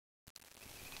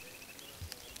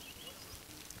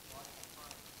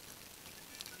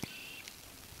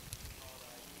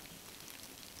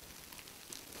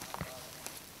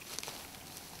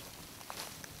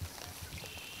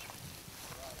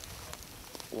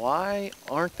why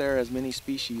aren't there as many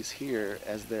species here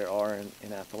as there are in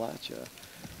Appalachia?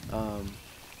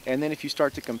 And then if you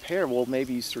start to compare, well,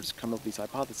 maybe you sort of come up with these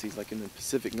hypotheses, like in the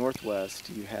Pacific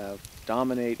Northwest, you have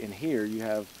in here, you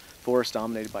have forests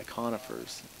dominated by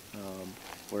conifers,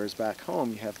 whereas back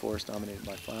home you have forests dominated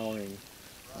by flowering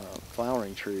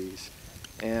trees.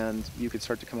 And you could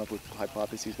start to come up with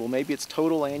hypotheses, well, maybe it's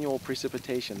total annual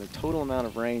precipitation, the total amount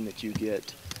of rain that you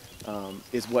get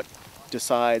is what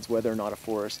decides whether or not a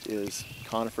forest is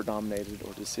conifer dominated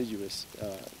or deciduous,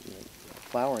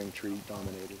 flowering tree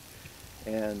dominated.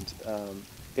 And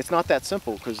it's not that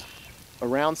simple, because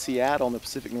around Seattle in the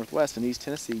Pacific Northwest and East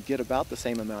Tennessee get about the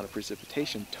same amount of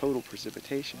precipitation, total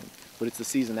precipitation, but it's the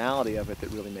seasonality of it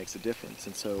that really makes a difference.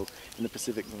 And so in the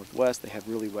Pacific Northwest they have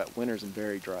really wet winters and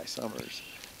very dry summers.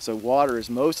 So water is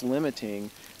most limiting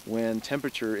when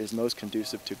temperature is most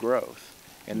conducive to growth,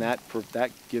 and that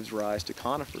gives rise to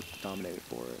conifer-dominated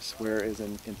forests. Whereas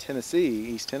in Tennessee,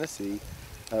 East Tennessee,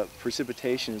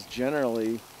 precipitation is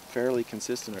generally fairly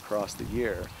consistent across the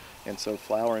year, and so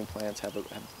flowering plants have a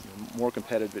more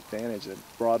competitive advantage. And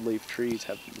broadleaf trees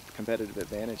have a competitive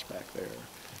advantage back there.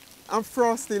 I'm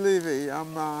Frosty Levy.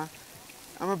 I'm a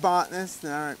botanist,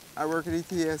 and I work at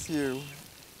ETSU.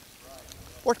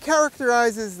 What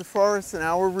characterizes the forests in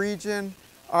our region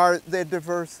are their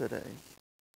diversity.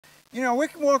 You know, we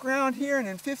can walk around here and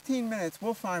in 15 minutes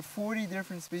we'll find 40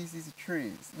 different species of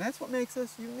trees, and that's what makes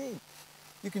us unique.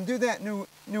 You can do that in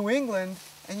New England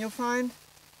and you'll find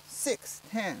 6,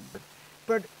 10.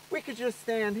 But we could just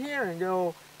stand here and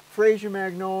go Fraser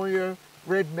magnolia,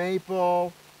 red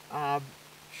maple,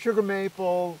 sugar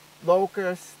maple,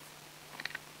 locust,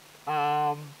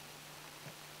 American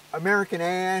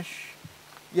ash,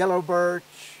 yellow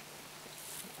birch,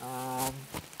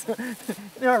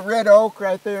 red oak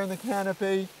right there in the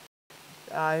canopy.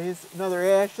 Here's another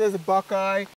ash, there's a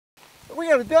buckeye. We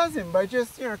got a dozen by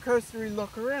just, cursory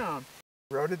look around.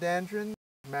 Rhododendron,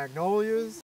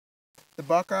 magnolias, the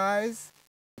buckeyes,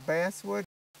 the basswood,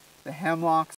 the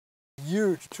hemlocks,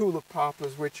 huge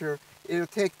tulip-poplars, which it'll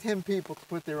take 10 people to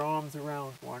put their arms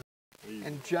around one,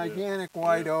 and gigantic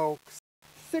white oaks.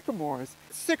 Sycamores.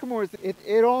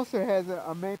 It also has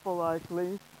a maple-like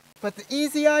leaf. But the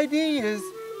easy ID is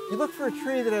you look for a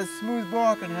tree that has smooth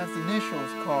bark and has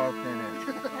initials carved in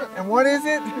it. And what is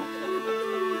it?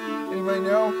 Anybody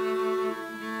know?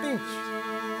 Beech.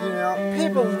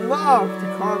 People love to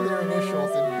carve their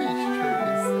initials in beech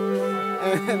trees.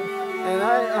 And I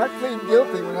plead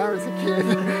guilty when I was a kid.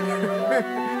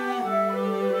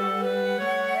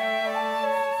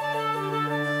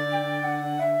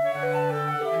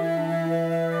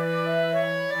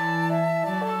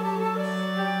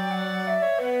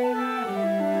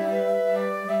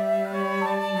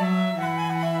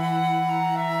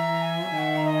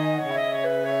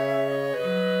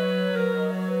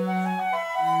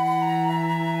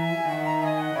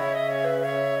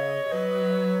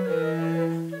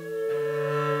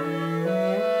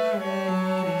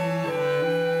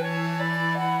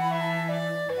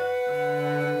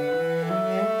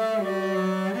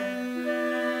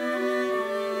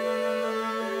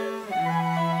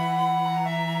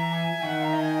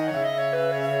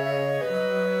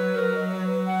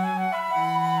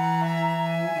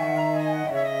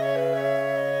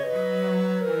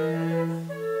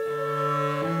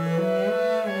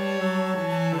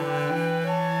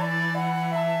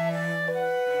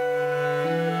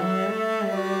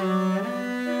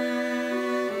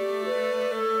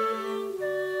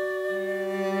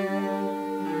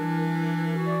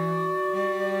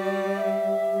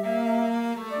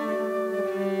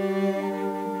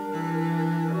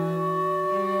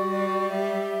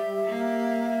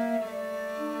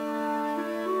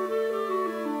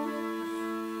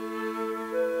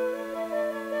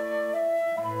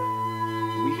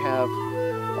 Have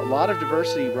a lot of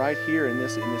diversity right here in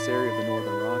this area of the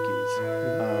Northern Rockies,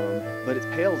 but it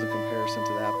pales in comparison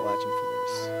to the Appalachian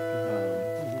forests.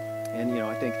 And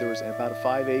I think there was about a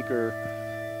 5-acre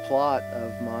plot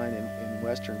of mine in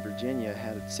western Virginia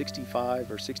had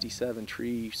 65 or 67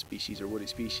 tree species or woody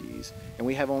species, and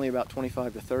we have only about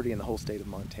 25 to 30 in the whole state of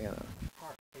Montana.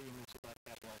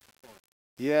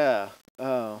 Yeah.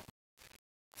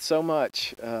 So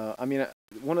much.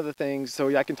 One of the things, so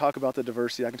I can talk about the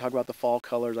diversity, I can talk about the fall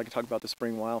colors, I can talk about the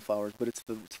spring wildflowers, but it's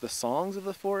the songs of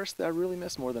the forest that I really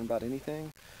miss more than about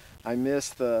anything. I miss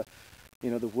the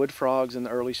wood frogs in the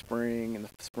early spring, and the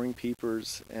spring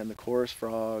peepers, and the chorus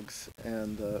frogs,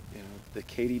 and the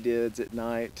katydids at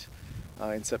night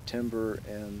in September,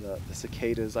 and the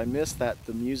cicadas. I miss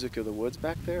the music of the woods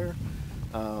back there.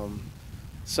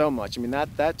 so much. I mean,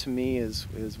 that to me is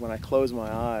when I close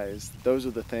my eyes, those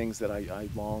are the things that I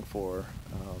long for,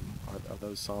 are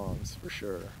those songs, for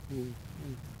sure.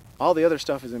 All the other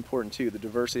stuff is important too, the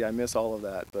diversity, I miss all of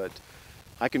that, but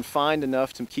I can find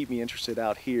enough to keep me interested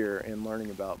out here and learning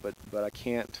about, but I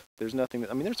can't, there's nothing,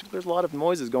 I mean, there's a lot of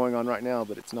noises going on right now,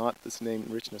 but it's not the same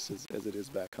richness as it is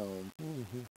back home.